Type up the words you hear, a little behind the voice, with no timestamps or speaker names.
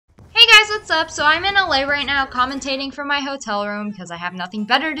what's up? So I'm in LA right now commentating from my hotel room because I have nothing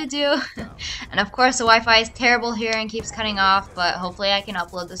better to do. And of course the Wi-Fi is terrible here and keeps cutting off, but hopefully I can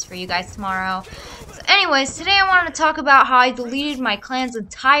upload this for you guys tomorrow. So anyways, today I wanted to talk about how I deleted my clan's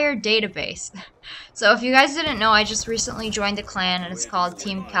entire database. So if you guys didn't know, I just recently joined a clan and it's called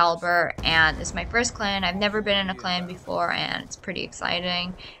Team Caliber, and it's my first clan. I've never been in a clan before and it's pretty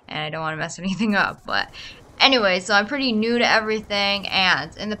exciting and I don't want to mess anything up, but anyway, so I'm pretty new to everything,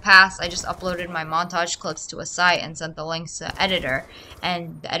 and in the past I just uploaded my montage clips to a site and sent the links to editor,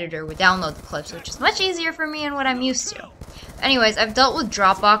 and the editor would download the clips, which is much easier for me and what I'm used to. Anyways, I've dealt with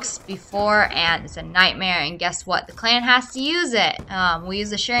Dropbox before and it's a nightmare, and guess what? The clan has to use it. We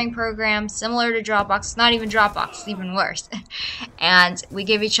use a sharing program similar to Dropbox. It's not even Dropbox, it's even worse. And we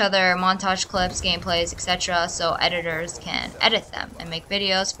give each other montage clips, gameplays, etc. so editors can edit them and make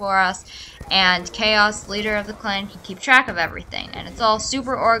videos for us. And Chaos, leader of the clan, can keep track of everything, and it's all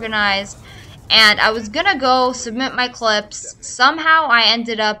super organized. And I was gonna go submit my clips. Somehow I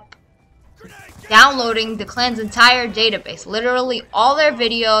ended up downloading the clan's entire database, literally all their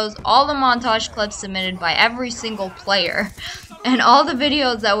videos, all the montage clips submitted by every single player, and all the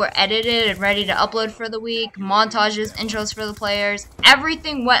videos that were edited and ready to upload for the week, montages, intros for the players,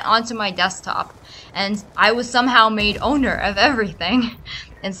 everything went onto my desktop, and I was somehow made owner of everything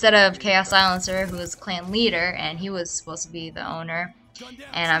instead of Chaos Silencer, who was clan leader, and he was supposed to be the owner.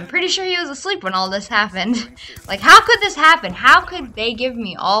 And I'm pretty sure he was asleep when all this happened. Like, how could this happen? How could they give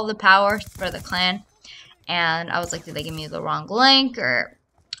me all the power for the clan? And I was like, did they give me the wrong link? Or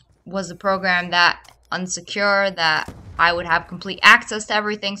was the program that unsecure that I would have complete access to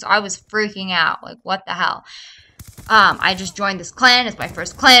everything? So I was freaking out. Like, what the hell? I just joined this clan. It's my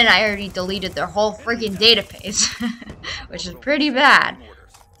first clan. And I already deleted their whole freaking database. Which is pretty bad.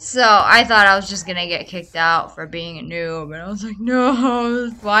 So I thought I was just gonna get kicked out for being a noob, and I was like,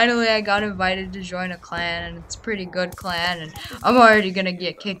 no, finally I got invited to join a clan, and it's a pretty good clan, and I'm already gonna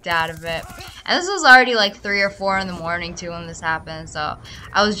get kicked out of it. And this was already like 3 or 4 in the morning too when this happened, so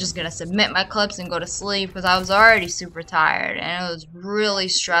I was just gonna submit my clips and go to sleep because I was already super tired, and it was really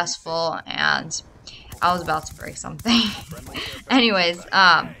stressful, and I was about to break something. Anyways,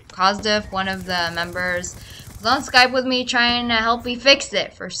 Cosdiff, one of the members, was on Skype with me trying to help me fix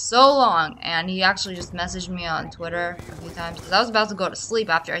it for so long, and he actually just messaged me on Twitter a few times because I was about to go to sleep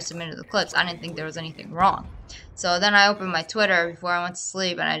after I submitted the clips. I didn't think there was anything wrong. So then I opened my Twitter before I went to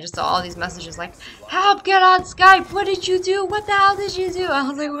sleep, and I just saw all these messages like, help, get on Skype, what did you do, what the hell did you do? I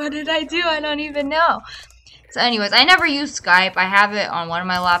was like, what did I do? I don't even know. So anyways, I never use Skype. I have it on one of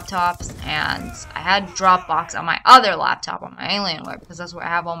my laptops, and I had Dropbox on my other laptop on my Alienware because that's where I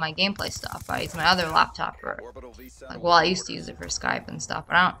have all my gameplay stuff. I use my other laptop for, like, well, I used to use it for Skype and stuff,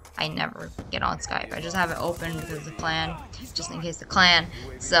 but I never get on Skype. I just have it open because of the clan, just in case the clan.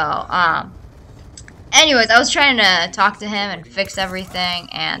 So, anyways, I was trying to talk to him and fix everything,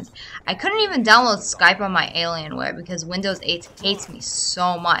 and I couldn't even download Skype on my Alienware because Windows 8 hates me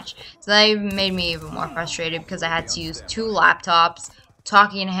so much. So that even made me even more frustrated because I had to use 2 laptops,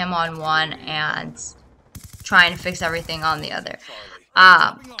 talking to him on one, and trying to fix everything on the other.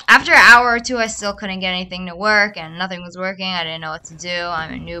 After an hour or 2, I still couldn't get anything to work, and nothing was working. I didn't know what to do.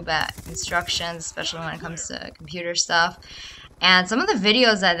 I'm a noob at instructions, especially when it comes to computer stuff. And some of the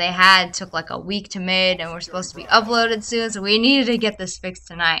videos that they had took like a week to make and were supposed to be uploaded soon, so we needed to get this fixed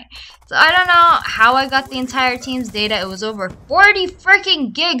tonight. So I don't know how I got the entire team's data. It was over 40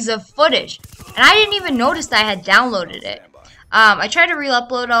 freaking gigs of footage, and I didn't even notice that I had downloaded it. I tried to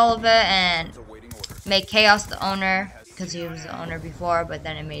re-upload all of it and make Chaos the owner, because he was the owner before, but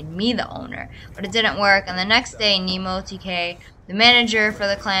then it made me the owner. But it didn't work, and the next day, Nemo TK, the manager for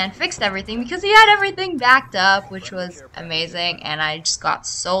the clan, fixed everything because he had everything backed up, which was amazing, and I just got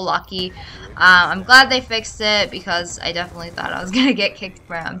so lucky. I'm glad they fixed it because I definitely thought I was going to get kicked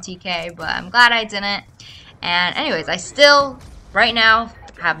from TK, but I'm glad I didn't. And anyways, I still, right now,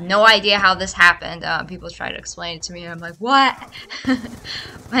 have no idea how this happened. People try to explain it to me, and I'm like, what?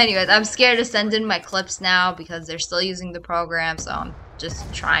 Anyways, I'm scared to send in my clips now because they're still using the program, so I'm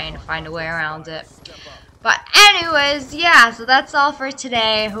just trying to find a way around it. But anyways, yeah, so that's all for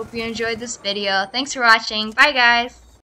today. I hope you enjoyed this video. Thanks for watching. Bye, guys.